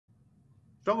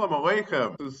Shalom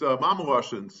Aleichem. This is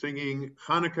MameLoshn singing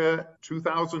Khanike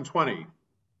 2020.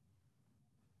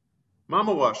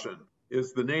 MameLoshn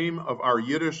is the name of our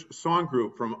Yiddish song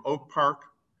group from Oak Park.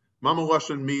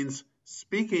 MameLoshn means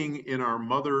speaking in our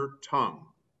mother tongue,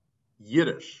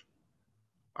 Yiddish.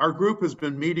 Our group has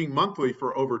been meeting monthly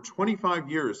for over 25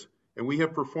 years, and we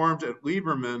have performed at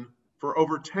Alemen for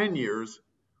over 10 years.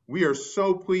 We are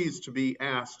so pleased to be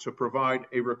asked to provide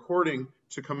a recording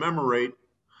to commemorate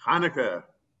Khanike.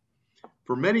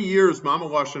 For many years,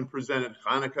 MameLoshn presented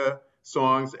Khanike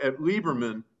songs at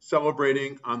Alemen,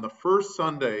 celebrating on the first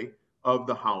Sunday of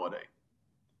the holiday.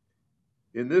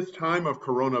 In this time of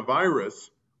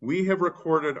coronavirus, we have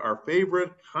recorded our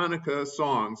favorite Khanike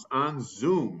songs on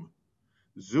Zoom.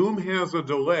 Zoom has a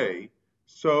delay,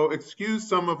 so excuse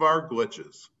some of our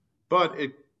glitches, but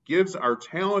it gives our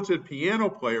talented piano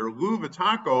player, Lou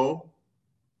Vitaco,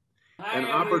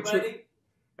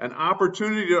 an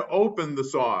opportunity to open the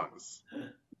songs.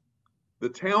 The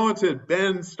talented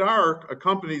Ben Stark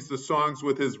accompanies the songs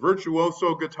with his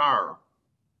virtuoso guitar.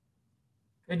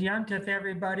 Good Yontif,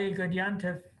 everybody. Good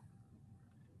Yontif.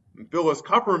 Phyllis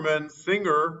Kupperman,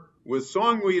 singer, was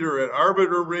song leader at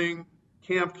Arbiter Ring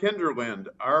Camp Kinderland,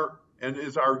 and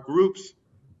is our group's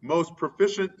most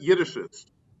proficient Yiddishist.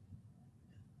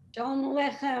 Shalom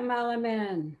Aleichem,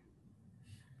 Alemen.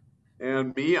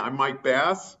 And me, I'm Mike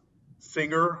Bass,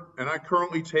 singer, and I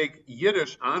currently take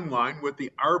Yiddish online with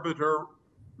the Arbiter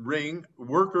Ring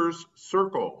Workers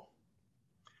Circle.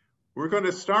 We're going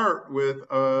to start with,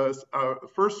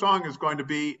 first song is going to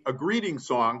be a greeting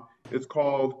song. It's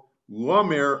called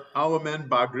Lomir, Alemen,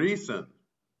 BaGrisn.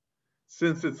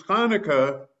 Since it's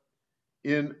Chanukah,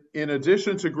 in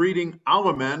addition to greeting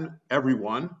Alemen,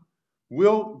 everyone,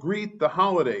 we'll greet the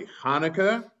holiday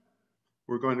Khanike.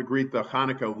 We're going to greet the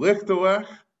Khanike likhtelekh,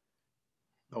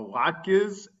 the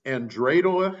Latkes, and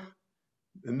dreydl,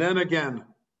 and then again,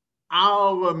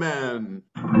 Alemen.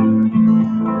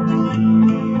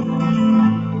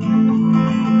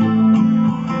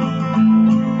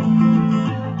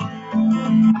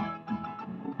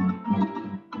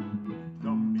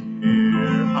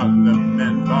 Lomir,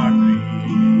 Alemen,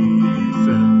 BaGrisn.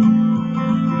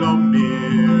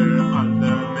 Lomir,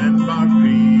 Alemen,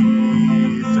 BaGrisn.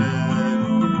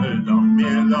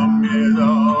 Lomir, Lomir,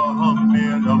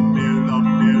 Lomir, Lomir,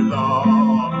 Lomir,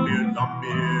 Lomir,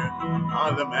 Lomir,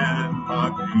 Alemen,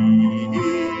 BaGrisn.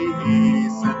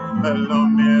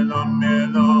 Lomir, Lomir,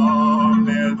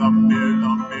 Lomir, Lomir,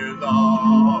 Lomir,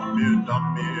 Lomir,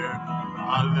 Lomir,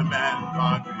 Alemen,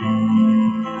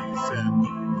 BaGrisn.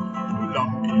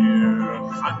 Lomir,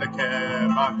 Khanike,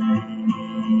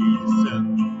 BaGrisn.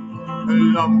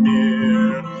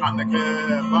 Lomir, Khanike,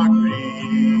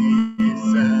 BaGrisn.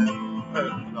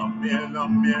 Lomir,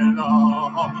 Lomir,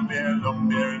 Lomir,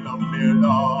 Lomir, Lomir,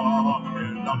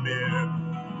 Lomir, Lomir,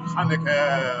 Khanike,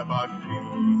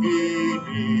 BaGrisn.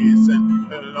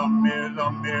 Lomir,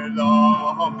 Lomir,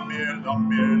 Lomir,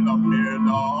 Lomir, Lomir,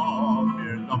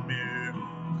 Lomir, Lomir,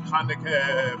 Khanike,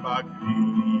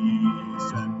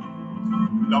 BaGrisn.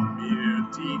 Lomir,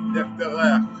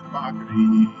 likhtelekh,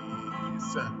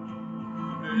 BaGrisn.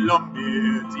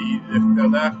 Lomir,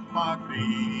 likhtelekh,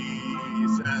 BaGrisn.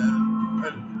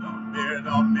 Lomir,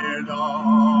 Lomir,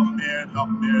 Lomir,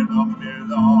 Lomir, Lomir,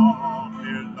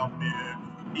 Lomir, Lomir,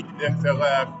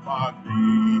 likhtelekh,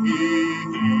 BaGrisn.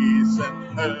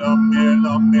 Lomir,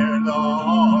 Lomir,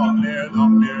 Lomir,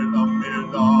 Lomir, Lomir,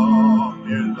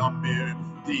 Lomir, Lomir,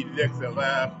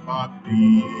 likhtelekh,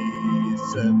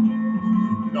 BaGrisn.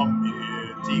 Lomir,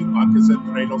 Latkes and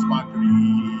dreydl,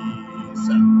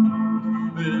 BaGrisn.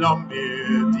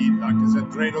 Lomir, Latkes and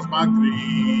dreydl,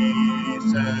 BaGrisn.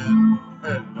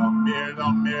 Lomir,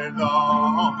 Lomir,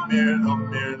 Lomir,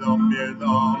 Lomir, Lomir,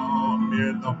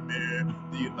 Lomir, Lomir,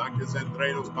 Latkes and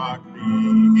dreydl,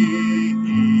 BaGrisn.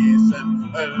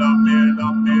 Lomir,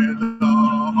 Lomir,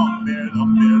 Lomir,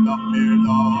 Lomir, Lomir,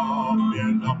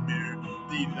 Lomir, Lomir,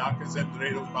 Latkes and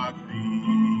dreydl,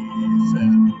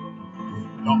 BaGrisn.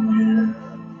 Lomir,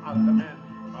 Alemen,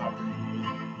 BaGrisn.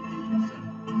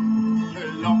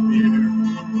 Lomir,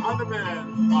 Alemen,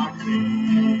 BaGrisn.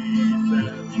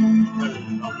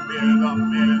 Lomir,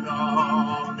 Lomir,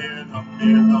 Lomir,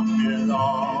 Lomir, Lomir,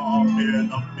 Lomir,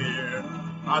 Lomir,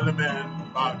 Alemen,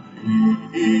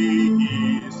 BaGrisn.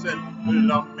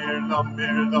 Lomir,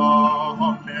 Lomir,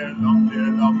 Lomir, Lomir,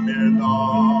 Lomir,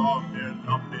 Lomir,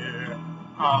 Lomir,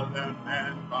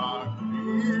 Alemen, BaGrisn.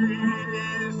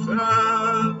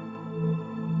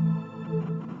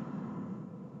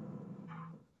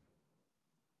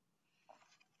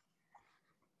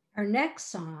 Our next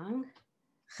song,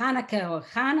 Khanike or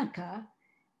Chanukah,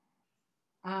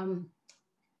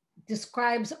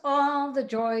 describes all the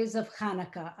joys of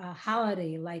Chanukah, a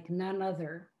holiday like none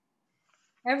other.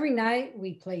 Every night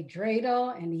we play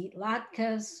dreydl and eat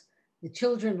latkes. The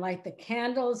children light the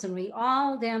candles and we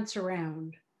all dance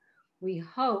around. We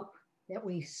hope that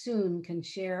we soon can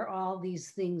share all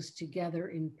these things together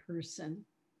in person.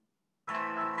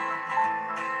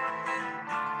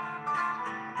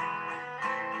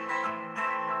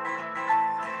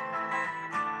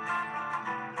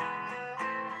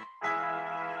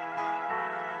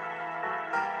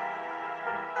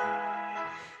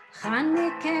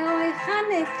 Khanike, oi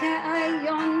Khanike,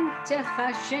 ayon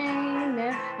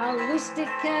tefashener, a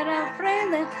lustiker, a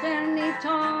freilecher,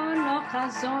 nito no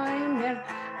chazoiner,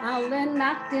 alle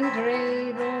Nacht in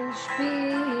Dreydle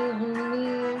spielen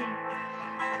wir.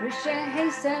 Frische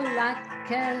heiße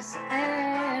Latkes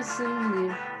essen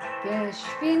wir,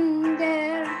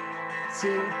 Geschwinder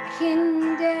sind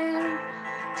Kinder,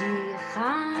 die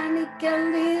Khanike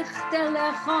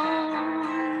likhtelekh.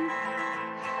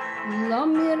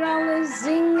 Lomir alle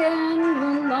singen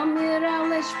und Lomir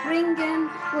alle springen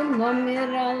und Lomir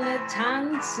alle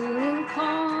tanzen im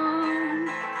Korn.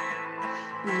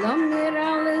 Lomir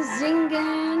alle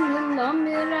singen und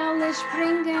Lomir alle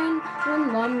springen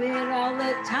und Lomir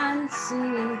alle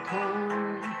tanzen im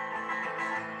Korn.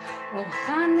 Oh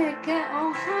Khanike,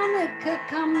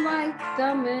 come light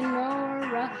the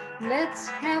menorah. Let's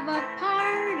have a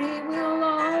party, we'll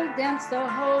all dance the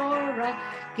hora.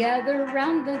 Gather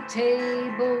round the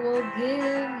table, we'll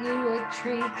give you a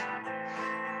treat.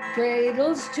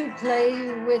 Dreydles to play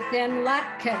with and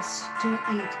latkes to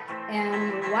eat.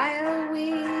 And while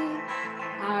we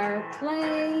are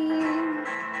playing,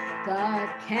 the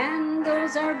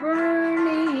candles are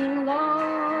burning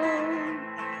low.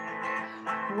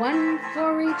 One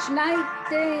for each night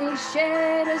they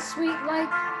shed a sweet light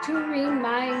to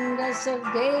remind us of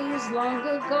days long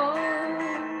ago.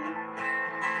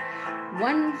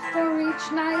 One for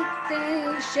each night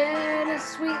they shed a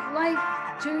sweet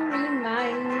light to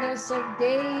remind us of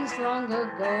days long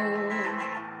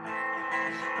ago.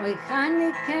 Oi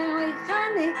Khanike,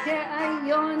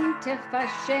 ayon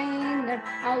tefashener,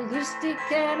 a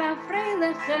lustiker, a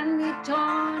freilecher,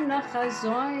 nito no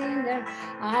chazoiner,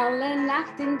 alle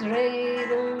Nacht in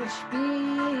Dreydle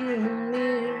spielen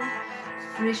wir.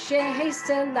 Frische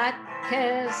heiße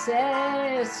Latkes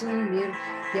essen wir,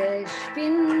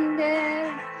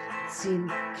 Geschwinder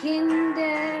sind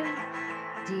Kinder,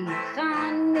 die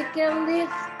Khanike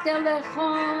likhtelekh.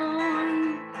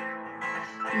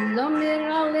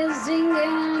 Lomir alle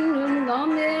singen und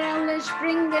Lomir alle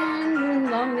springen und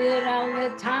Lomir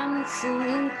alle tanzen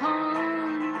im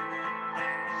Korn.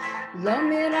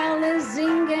 Lomir alle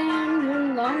singen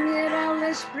und Lomir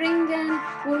alle springen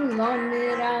und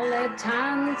Lomir alle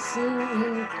tanzen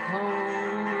im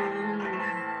Korn.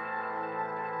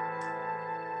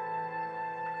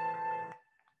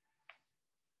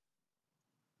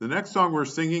 The next song we're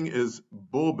singing is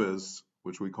Bulbas,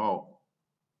 which we call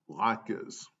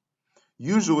Latkes.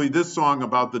 Usually this song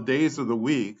about the days of the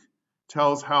week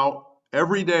tells how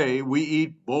every day we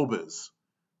eat bulbas,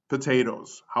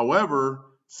 potatoes. However,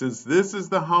 since this is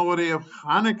the holiday of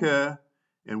Khanike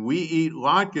and we eat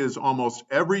latkes almost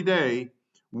every day,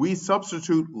 we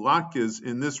substitute latkes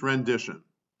in this rendition.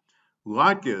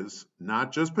 Latkes,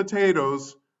 not just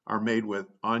potatoes, are made with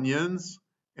onions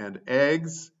and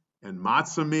eggs and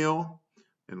matzah meal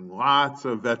and lots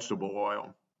of vegetable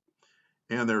oil.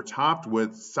 And they're topped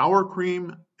with sour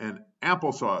cream and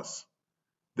applesauce.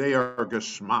 They are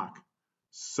geschmack,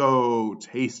 so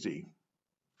tasty.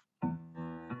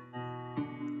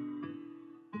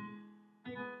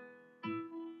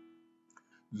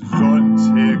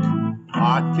 Sonntag,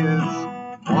 Latkes,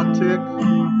 Montag,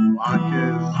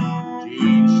 Latkes,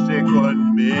 Dienstag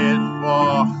und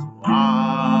Mittwoch,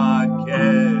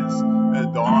 Latkes,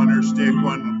 Donnerstag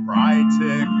und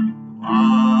Freitag,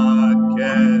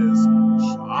 Latkes,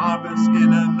 Shabbos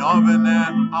in a novene,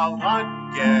 a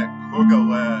latke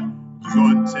kugele,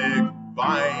 Sonntag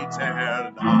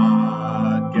weiter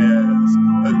Latkes,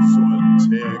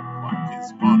 Sonntag, Latkes,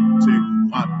 Montag,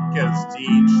 Latkes,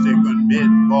 Dienstag und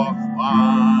Mittwoch,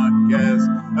 Latkes,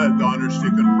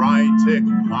 Donnerstag und Freitag,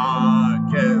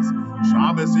 Latkes,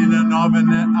 Shabbos in a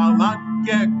novene, a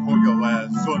latke kugele,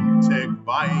 Sonntag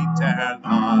weiter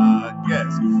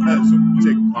Latkes,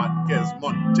 Sonntag, Latkes,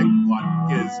 Montag,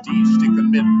 Latkes, Dienstag und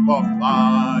Mittwoch,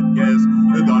 Latkes,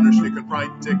 Donnerstag und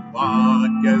Freitag,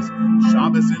 Latkes,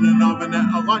 Shabbos in a novene,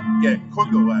 a latke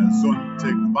kugele, Sonntag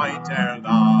Sonntag weiter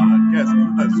Latkes,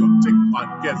 Sonntag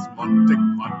Latkes, Montag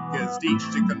Latkes,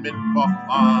 Dienstag und Mittwoch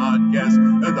Latkes,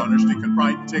 Donnerstag und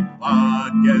Freitag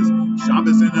Latkes,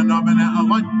 Shabbos in den Abend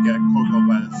Latkes,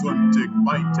 Kokowe, Sonntag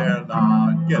weiter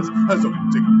Latkes,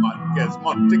 Sonntag Latkes,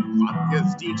 Montag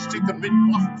Latkes, Dienstag und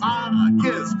Mittwoch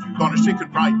Latkes, Donnerstag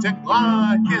und Freitag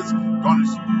Latkes,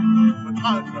 Donnerstag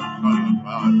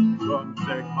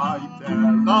Sonntag weiter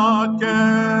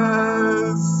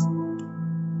Latkes.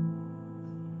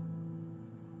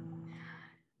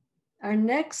 Our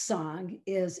next song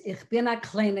is Ich bin a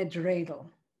kleine dreydl.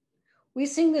 We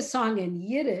sing the song in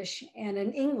Yiddish and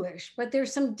in English, but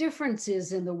there's some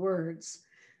differences in the words.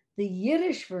 The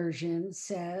Yiddish version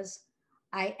says,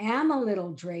 I am a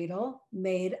little dreydl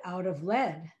made out of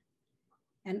lead.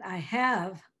 And I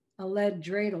have a lead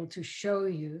dreydl to show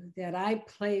you that I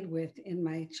played with in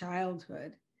my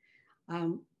childhood.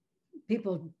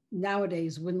 People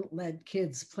nowadays wouldn't let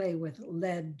kids play with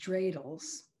lead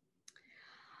dreydls.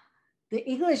 The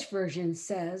English version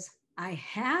says, I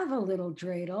have a little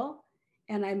dreydl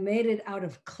and I made it out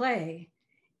of clay.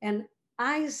 And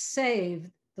I saved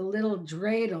the little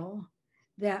dreydl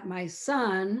that my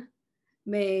son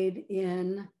made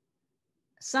in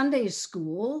Sunday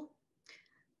school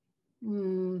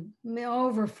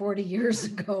over 40 years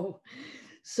ago.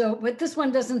 So, but this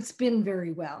one doesn't spin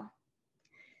very well.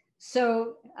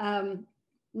 So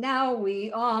now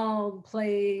we all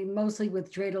play mostly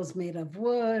with dreydls made of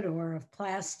wood or of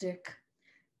plastic,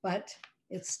 but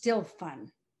it's still fun.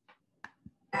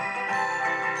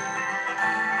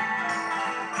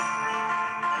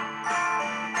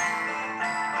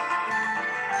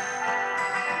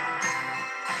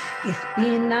 Ich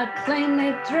bin a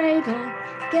kleine dreydl,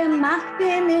 gemacht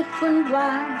bin ich von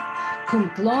Blei.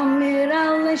 Kommt Lomir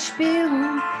alle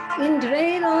spielen, in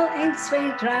dreydl 1,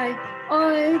 2, 3.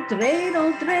 Oi,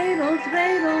 dreydl, dreydl,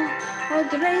 dreydl, oi,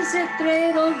 Drey, Zikh,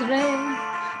 dreydl, Drey.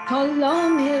 Toll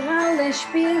Lomir alle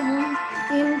spielen,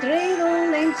 in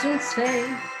dreydl 1 und 2.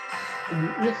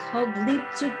 Und ich hab lieb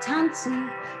zu tanzen,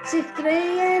 sich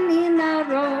drehen in a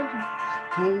Rad.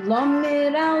 Und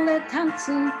Lomir alle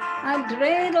tanzen, a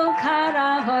dreydl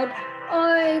karahod.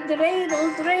 Oi,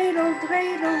 dreydl, dreydl,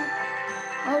 dreydl,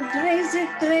 oi, Drey,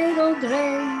 Zikh, dreydl,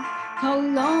 Drey.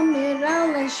 Toll Lomir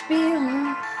alle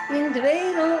spielen, in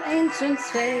dreydl 1 und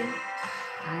 2.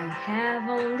 I have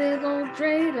a little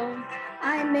dreydl,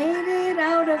 I made it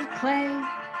out of clay.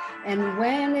 And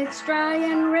when it's dry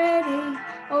and ready,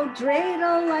 oh,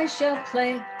 dreydl I shall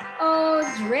play. Oh,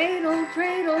 dreydl,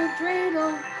 dreydl,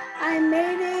 dreydl, I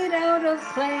made it out of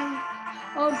clay.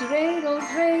 Oh, dreydl,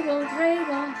 dreydl,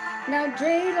 dreydl, now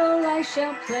dreydl I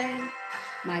shall play.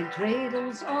 My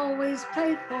dreydl's always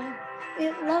playful,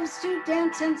 it loves to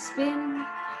dance and spin.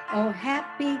 Oh,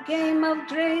 happy game of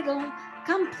dreydl,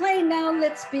 come play now,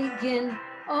 let's begin.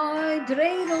 Oh,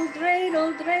 dreydl,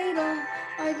 dreydl, dreydl,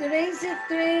 oh, Drey, Zikh,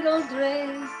 dreydl,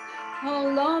 Drey. Oh,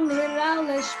 Lomir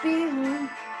alle spielen,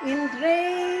 in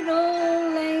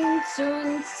dreydl 1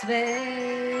 und 2.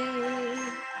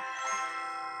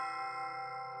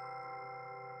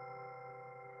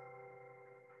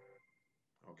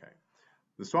 Okay.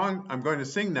 The song I'm going to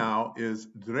sing now is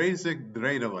Drey, Zikh,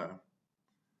 dreydl.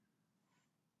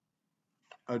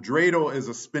 A dreydl is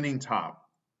a spinning top,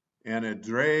 and it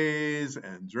drays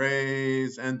and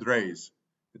drays and drays.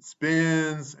 It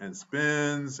spins and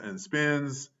spins and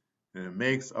spins, and it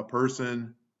makes a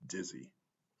person dizzy.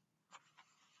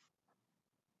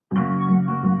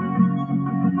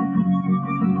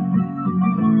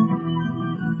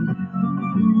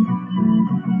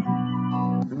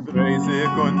 Drey,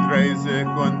 Zikh und Drey, Zikh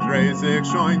und Drey, Zikh,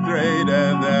 schoin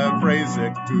dreydle, Drey,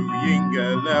 Zikh, du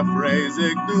Jingele, Drey,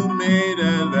 Zikh, du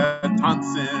Mädele,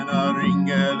 tanzen a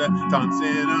Ringele,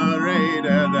 tanzen a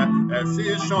Reydele, es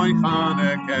ist schoin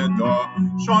Khanike da,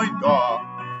 schoin da.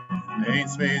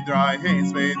 1, 2, 3,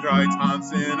 1, 2, 3,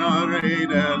 tanzen a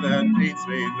Reydele, 1,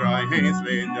 2, 3, 1,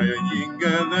 2, 3,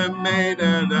 Jingele,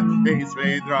 Mädele, 1,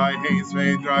 2, 3, 1,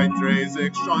 2, 3, Drey,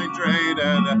 Zikh, schoin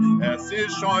dreydle, es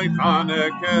ist schoin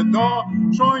Khanike da,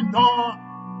 schoin da.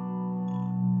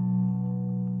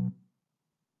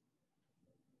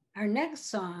 Our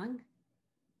next song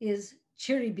is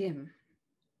Tshiri Bim.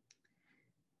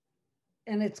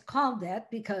 And it's called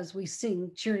that because we sing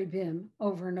Tshiri Bim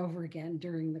over and over again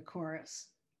during the chorus.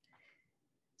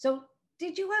 So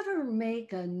did you ever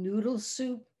make a noodle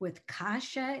soup with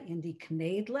kasha in the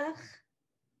likhtelekh?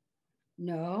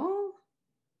 No?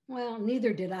 Well,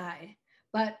 neither did I.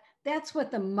 But that's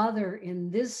what the mother in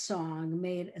this song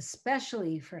made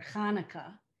especially for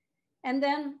Chanukah. And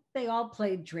then they all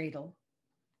played dreydl.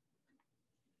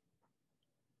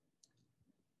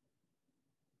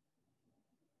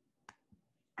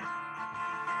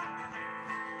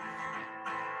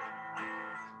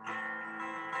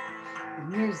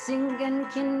 Wir singen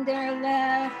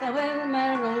Kinderlech, weil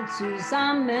wir all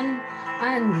zusammen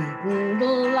ein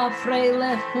Bündel auf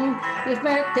Freilichen, ich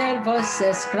werd was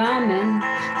es kramen.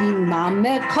 Die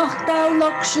Mama kocht der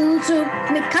Lockschenzug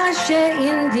mit Kasche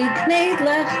in die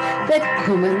Knedlech, wird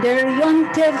kommen der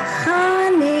Jontef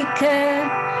Khanike,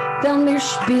 weil wir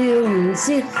spielen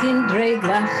sich in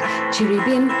Dreydle. Tshiri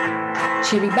Bim,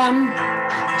 Tshiri Bam,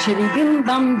 Tshiri Bim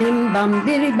Bam Bim Bam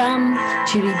Biri Bam,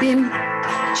 Tshiri Bim,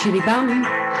 Tshiri Bam,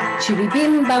 Tshiri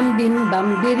Bim Bam Bim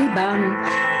Bam Biri Bam,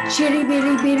 Tshiri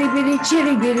Biri Biri Biri,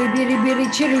 Tshiri Biri Biri Biri,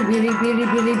 Tshiri Biri Biri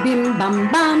Biri Bim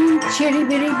Bam Bam, Tshiri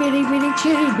Biri Biri Biri,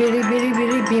 Tshiri Biri Biri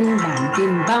Biri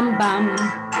Bim Bam Bam.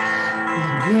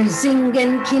 Wir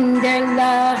singen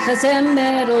Kinderlach, es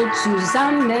all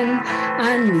zusammen,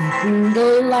 an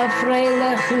Bündel auf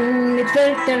Freilichen, mit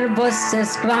Wörter, was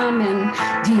es kramen.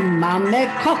 Die Mama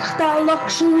kocht der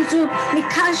Lockschenzug mit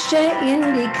Kasche in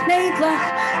die Knedlech,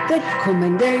 wird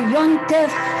kommen der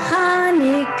Jontef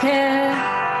Khanike,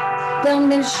 weil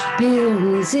wir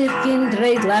spielen sich in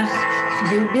Dreydle.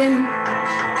 Tshiri Bim,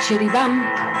 Tshiri Bam,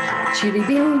 Tshiri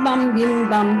Bim Bam Bim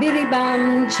Bam Biri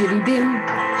Bam, Tshiri Bim,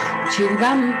 Tshiri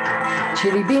Bam,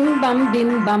 Tshiri Bim Bam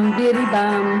Bim Bam Biri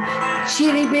Bam,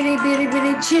 Tshiri Biri Biri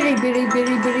Biri, Tshiri Biri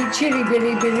Biri Biri, Tshiri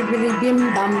Biri Biri Biri Bim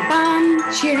Bam Bam,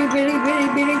 Tshiri Biri Biri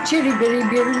Biri, Tshiri Biri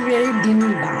Biri Biri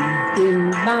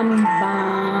Bim Bam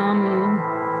Bam.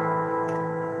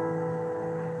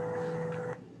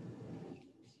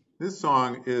 This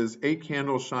song is 8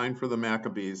 Candles Shine for the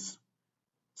Macabees.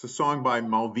 It's a song by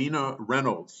Malvina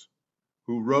Reynolds,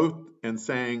 who wrote and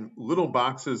sang Little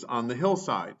Boxes on the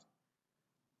Hillside.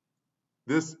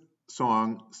 This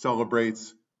song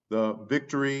celebrates the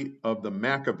victory of the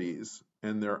Macabees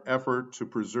and their effort to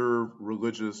preserve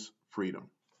religious freedom.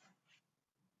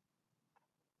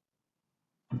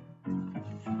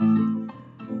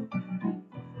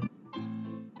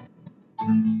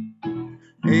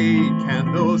 8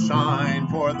 candles shine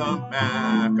for the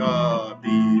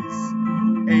Macabees.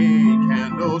 8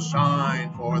 candles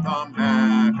shine for the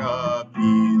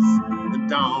Macabees.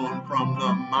 Down from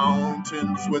the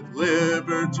mountains with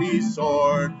liberty's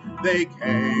sword, they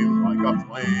came like a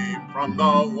flame from the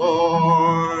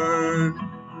Lord.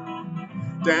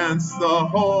 Dance the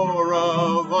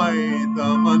hora, light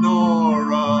the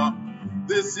menorah.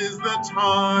 This is the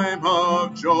time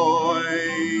of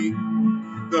joy.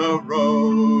 The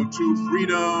road to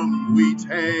freedom we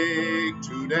take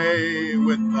today,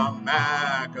 with the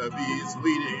Macabees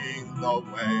leading the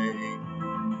way.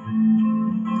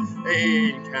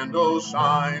 8 candles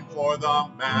shine for the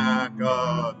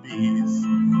Macabees.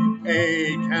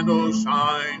 8 candles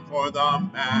shine for the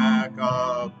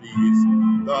Macabees.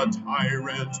 The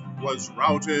tyrant was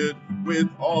routed with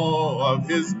all of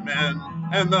his men,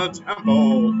 and the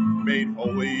temple made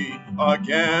holy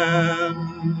again.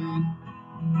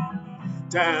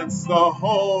 Dance the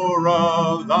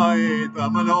hora, light the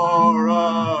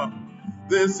menorah.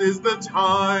 This is the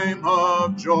time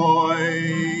of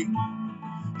joy.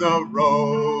 The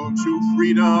road to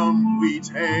freedom we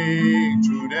take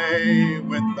today,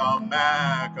 with the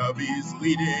Macabees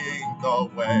leading the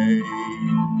way.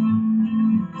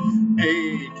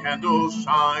 8 candles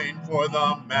shine for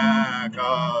the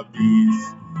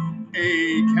Macabees.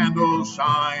 8 candles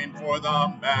shine for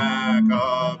the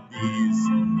Macabees.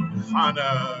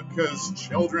 Chanukah's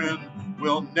children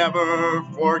will never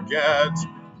forget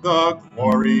the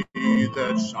glory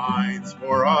that shines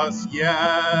for us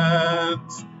yet.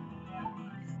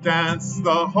 Dance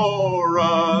the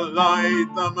hora,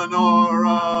 light the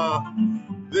menorah.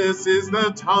 This is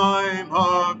the time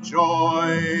of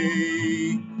joy.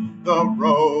 The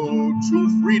road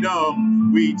to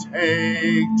freedom we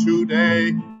take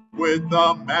today, with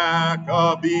the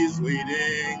Macabees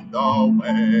leading the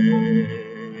way.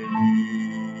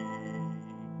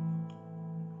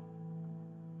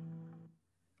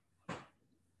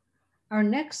 Our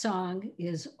next song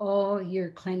is O Your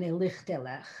Kleine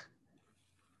Likhtelekh.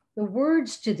 The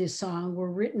words to this song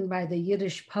were written by the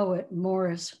Yiddish poet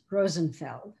Morris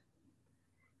Rosenfeld.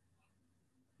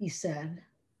 He said,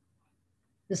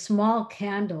 "The small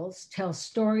candles tell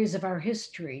stories of our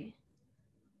history,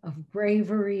 of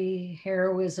bravery,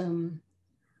 heroism,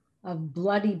 of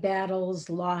bloody battles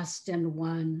lost and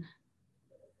won.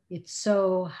 It's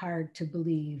so hard to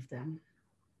believe them.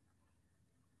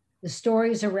 The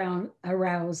stories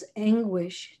arouse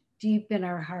anguish deep in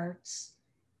our hearts,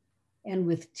 and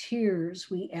with tears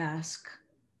we ask,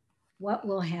 what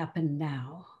will happen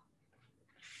now?"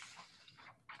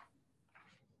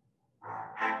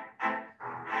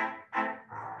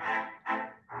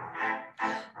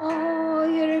 Oh,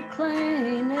 your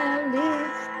kleine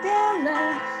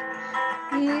likhtelekh,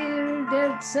 hier der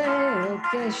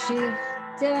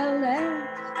likhtelekh,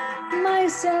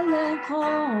 meiselech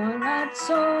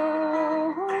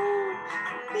Tzur.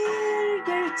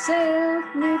 Der zählt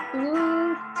mit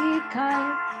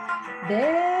Blutigkeit,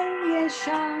 der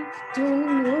Geschaft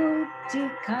und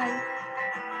Mutigkeit,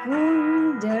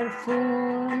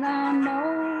 wundervoll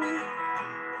Amor,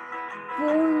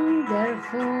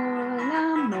 wundervoll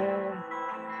Amor.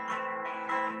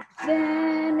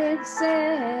 Wenn ich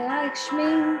seh euch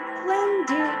schminkeln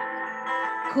dich,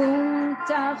 kommt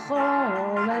auch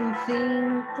allem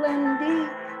finkeln dich,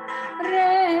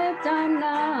 red an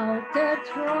alter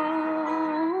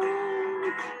Traum.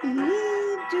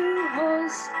 Du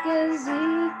hast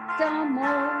gesiegt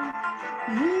Amor,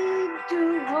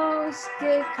 du hast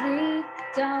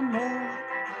gekriegt Amor,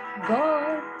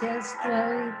 Gottes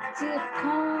freut sich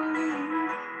kommen,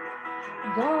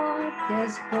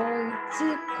 Gottes freut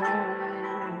sich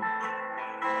kommen.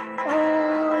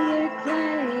 Oh, ihr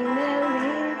kleine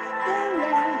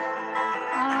likhtelekh,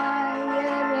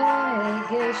 eure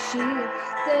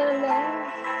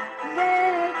Geschichtelekh,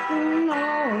 wecken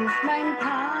auf mein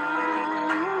Tag.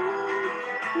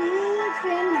 Ich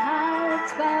bin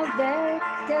Herz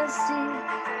verweckt es sich,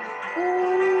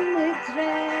 und mit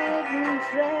Regen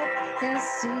fragt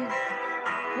es sich,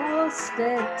 was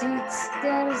wird jetzt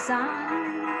der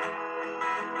sein?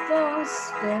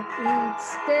 Was wird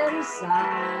jetzt der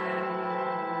sein?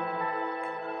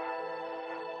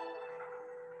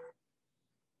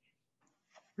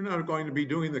 We're now going to be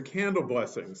doing the candle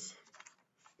blessings.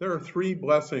 There are 3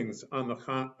 blessings on the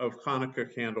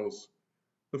Khanike candles.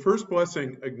 The first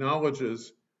blessing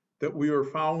acknowledges that we are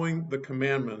following the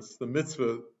commandments, the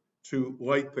mitzvah, to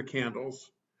light the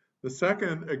candles. The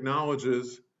second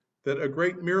acknowledges that a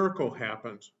great miracle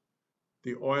happened.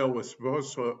 The oil was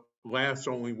supposed to last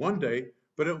only 1 day,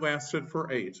 but it lasted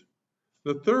for 8.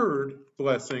 The third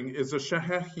blessing is a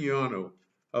shehechianu,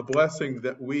 a blessing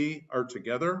that we are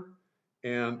together,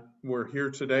 and we're here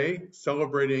today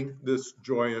celebrating this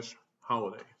joyous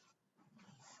holiday.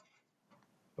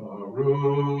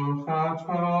 Baruch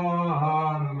atah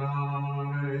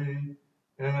Adonai,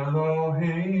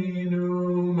 Eloheinu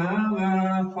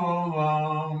melech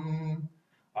olam,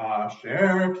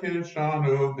 asher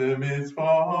kishanu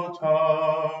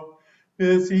b'mitzvotav,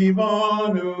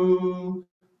 v'tzivanu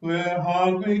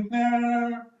lehadlik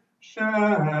ner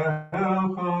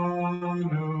shel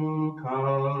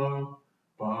Chanukah.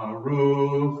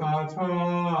 Baruch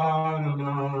atah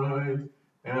Adonai,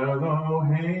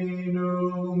 Eloheinu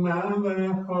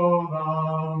melech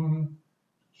olam,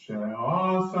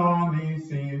 she'asa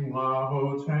nisim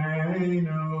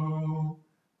lavoteinu,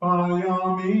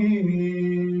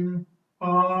 bayamim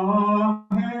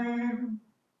hahem,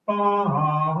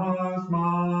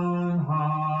 b'zman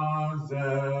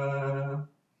hazeh.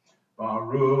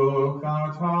 Baruch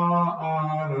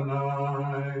atah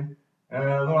Adonai,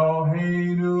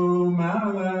 Eloheinu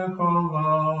melech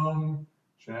olam,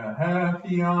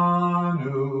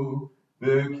 shehechianu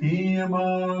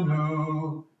v'kiyamanu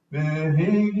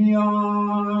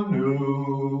v'higyanu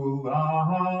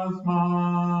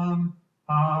lahazman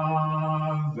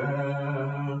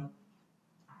hazeh.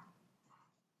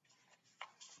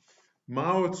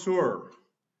 Maoz, Tzur,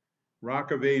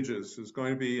 Rock of Ages, is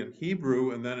going to be in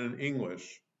Hebrew and then in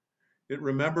English. It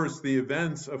remembers the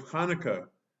events of Khanike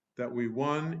that we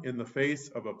won in the face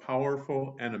of a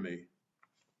powerful enemy.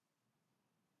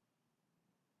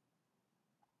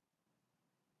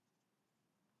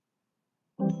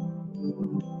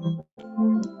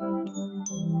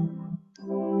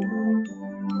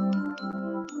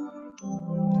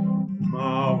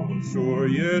 Maoz, Tzur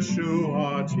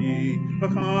Yeshuati,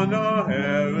 Achana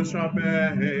el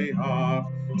Shabeach,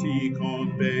 Tikon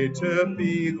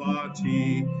betefilati,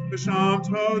 V'sham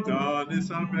toda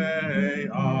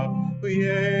nisabeach,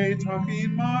 V'yeh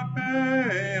takin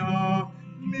matbeach,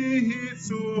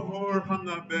 Mihitzur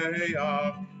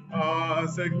hanabeach,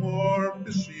 Azegmor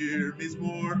b'shir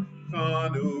mizmor,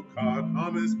 Chanukah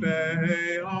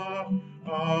hamizbeach,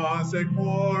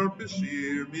 Azegmor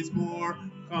b'shir mizmor,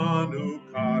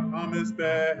 Chanukah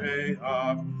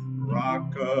hamizbeach. Rock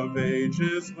of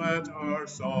Ages, let our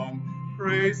song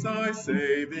praise thy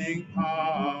saving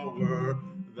power.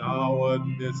 Thou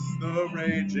amidst the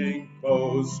raging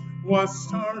foes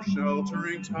wast our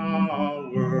sheltering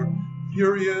tower.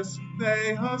 Furious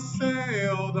they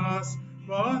assailed us,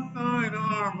 but thine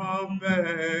arm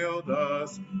availed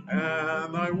us,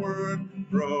 and thy word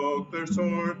broke their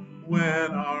sword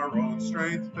when our own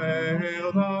strength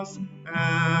failed us,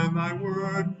 and thy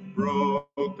word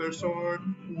broke their sword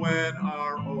when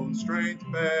our own strength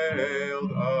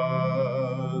failed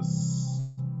us.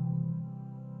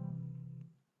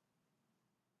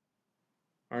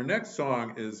 Our next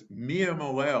song is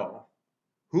MameLoshn,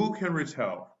 Who Can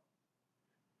Retell,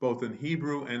 both in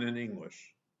Hebrew and in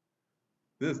English.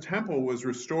 This temple was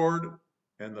restored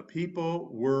and the people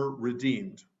were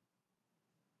redeemed.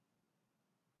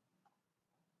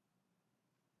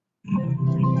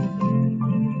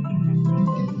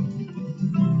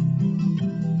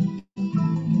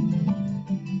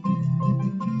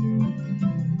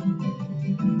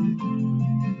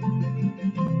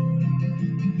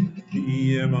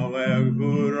 MameLoshn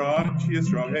Vurat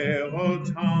Yisrael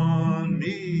Otan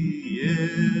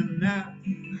Miyimna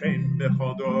Chen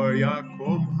Bechador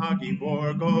Yakum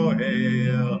Hagibor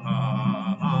Goel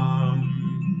Ha'am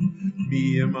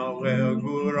MameLoshn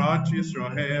Vurat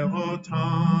Yisrael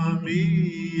Otan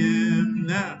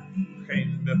Miyimna Chen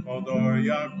Bechador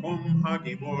Yakum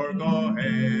Hagibor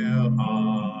Goel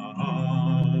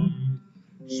Ha'am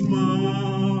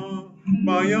Shma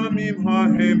Bayamim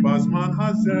Hahem Basman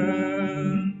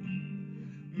Hazeh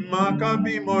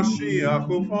Macabees Moshiach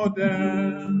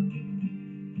Ufodeh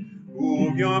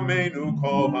Uvyamenu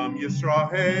Kol Ham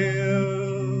Yisrael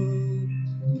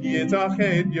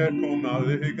Yitached Yekum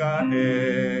Aligael.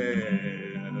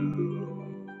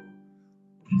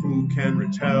 Who can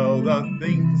retell the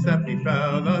things that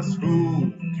befell us?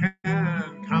 Who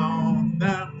can count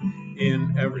them?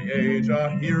 In every age a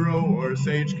hero or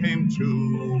sage came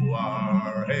to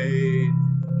our aid.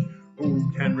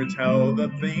 Who can retell the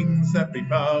things that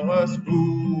befell us?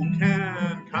 Who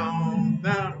can count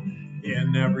them?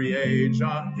 In every age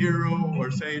a hero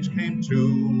or sage came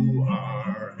to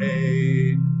our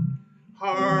aid.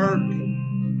 Hark!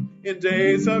 In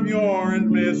days of yore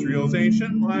in Israel's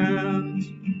ancient land,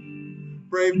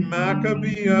 brave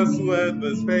Macabees led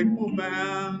this faithful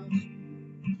band.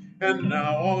 And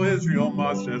now all Israel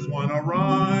must as one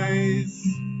arise,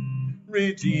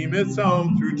 redeem itself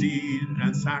through deed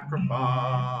and sacrifice.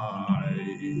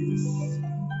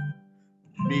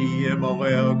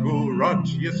 MameLoshn Vurat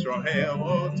Yisrael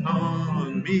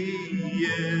Otan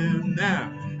Miyimna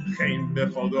Chen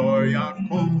Bechador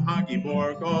Yakum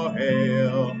Hagibor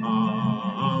Goel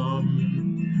Ha'am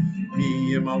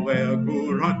MameLoshn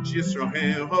Vurat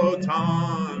Yisrael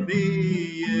Otan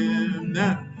Miyimna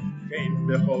Chen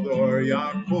Bechador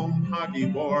Yakum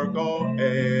Hagibor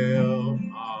Goel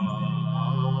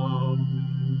Ha'am.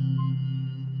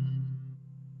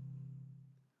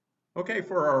 Okay,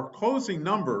 for our closing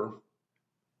number,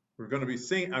 I'm going to be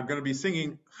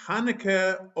singing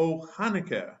Khanike, O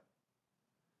Khanike.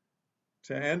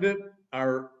 To end it,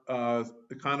 our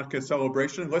Khanike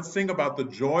celebration, let's sing about the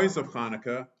joys of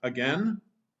Khanike again.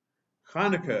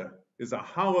 Khanike is a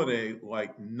holiday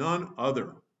like none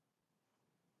other.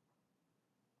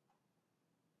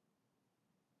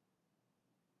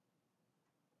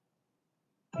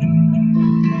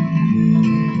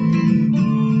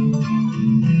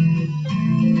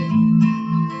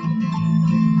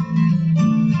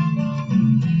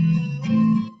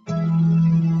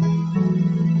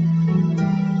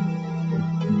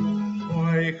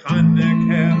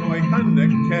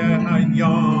 Khanike,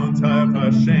 Hayonta,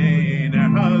 Vashener,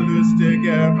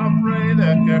 Halustiger,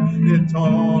 Abreileker,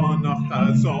 Itonach,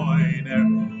 Hazoiner,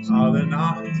 alle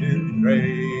Nacht in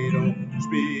Dreydl,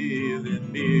 spielen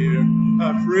wir,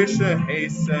 frische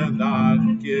Heiße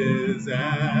Latkes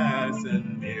essen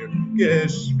wir,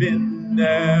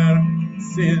 Geschwinder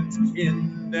sind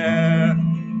Kinder,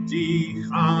 die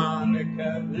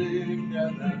Khanike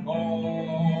bringen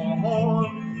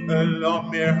on.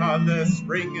 Lomir alle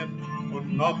springen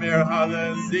und Lomir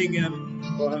alle singen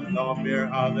und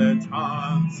Lomir alle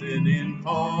tanzen in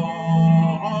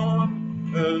Korn.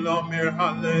 Lomir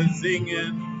alle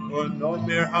singen und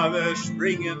Lomir alle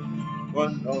springen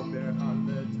und Lomir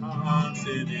alle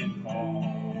tanzen in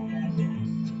Korn.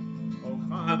 O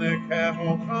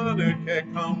Khanike,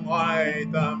 come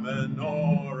light the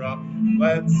menorah.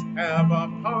 Let's have a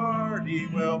party,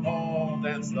 we'll all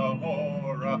dance the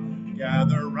hora.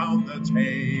 Gather round the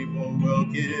table, we'll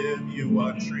give you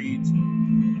a treat.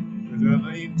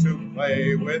 Dreydle to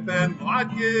play with and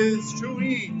Latkes to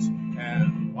eat.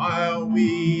 And while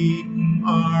we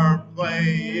are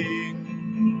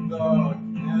playing, the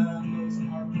candles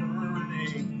are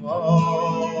burning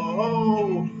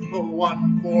low.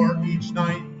 One for each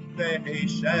night, they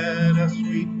shed a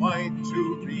sweet light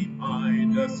to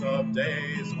remind us of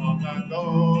days long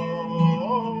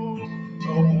ago.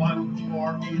 One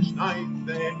for each night,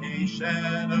 they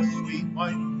shed a sweet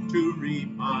light to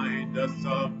remind us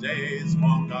of days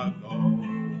long ago.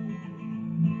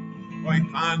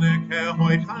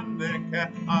 hoi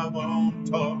Khanike, alom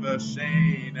tov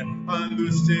v'shein, a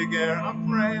lustiger, a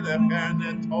dreylech,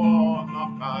 neton,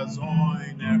 noch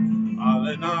azoiner,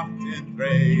 alle Nacht in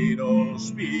dreydl,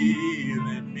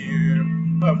 spielen wir,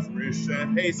 a frische,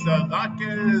 heiße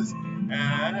Latkes,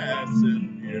 essen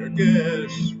wir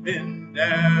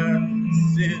Geschwinder,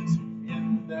 sind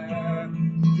in der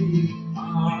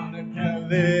Khanike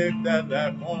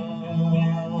likhtelekh,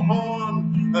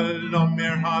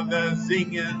 Lomir alle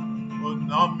singen und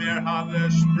Lomir alle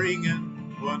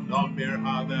springen und Lomir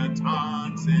alle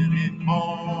tanzen in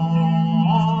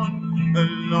Horn.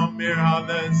 Lomir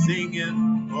alle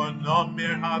singen und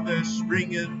Lomir alle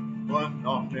springen und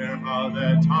Lomir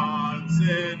alle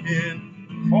tanzen in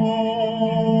Horn.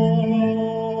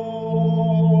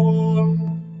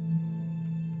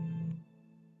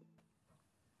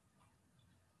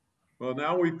 Well,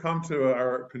 now we've come to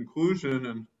our conclusion,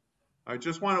 and I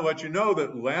just want to let you know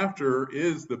that laughter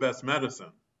is the best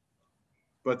medicine,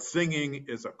 but singing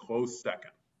is a close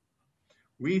second.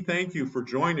 We thank you for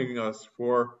joining us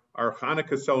for our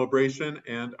Chanukah celebration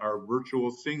and our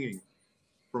virtual singing.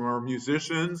 From our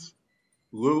musicians,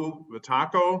 Lou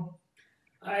Vitaco.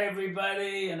 Hi,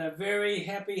 everybody, and a very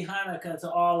happy Hanukkah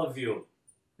to all of you.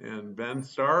 And Ben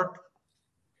Stark.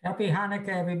 Happy Hanukkah,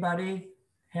 everybody.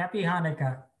 Happy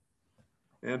Hanukkah.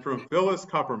 And from Phyllis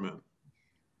Kupperman.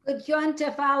 Good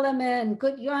Yontef, Alemen.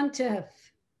 Good Yontef.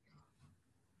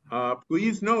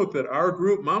 Please note that our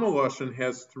group MameLoshn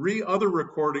has 3 other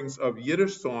recordings of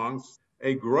Yiddish songs.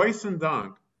 A großen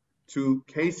Dank to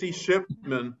Casey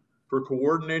Shipman for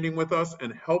coordinating with us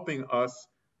and helping us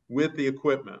with the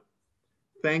equipment.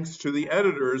 Thanks to the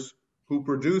editors who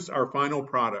produce our final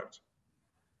product.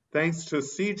 Thanks to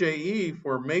CJE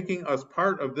for making us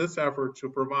part of this effort to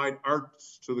provide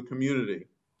arts to the community.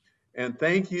 And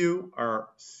thank you, our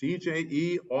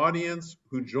CJE audience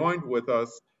who joined with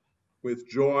us with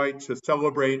joy to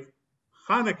celebrate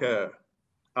Khanike,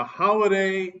 a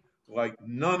holiday like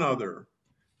none other.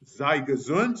 Sei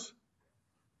gesund,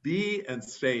 be and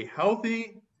stay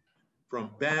healthy.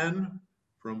 From Ben,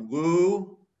 from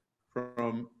Lou,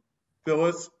 from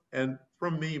Phyllis, and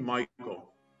from me, Michael.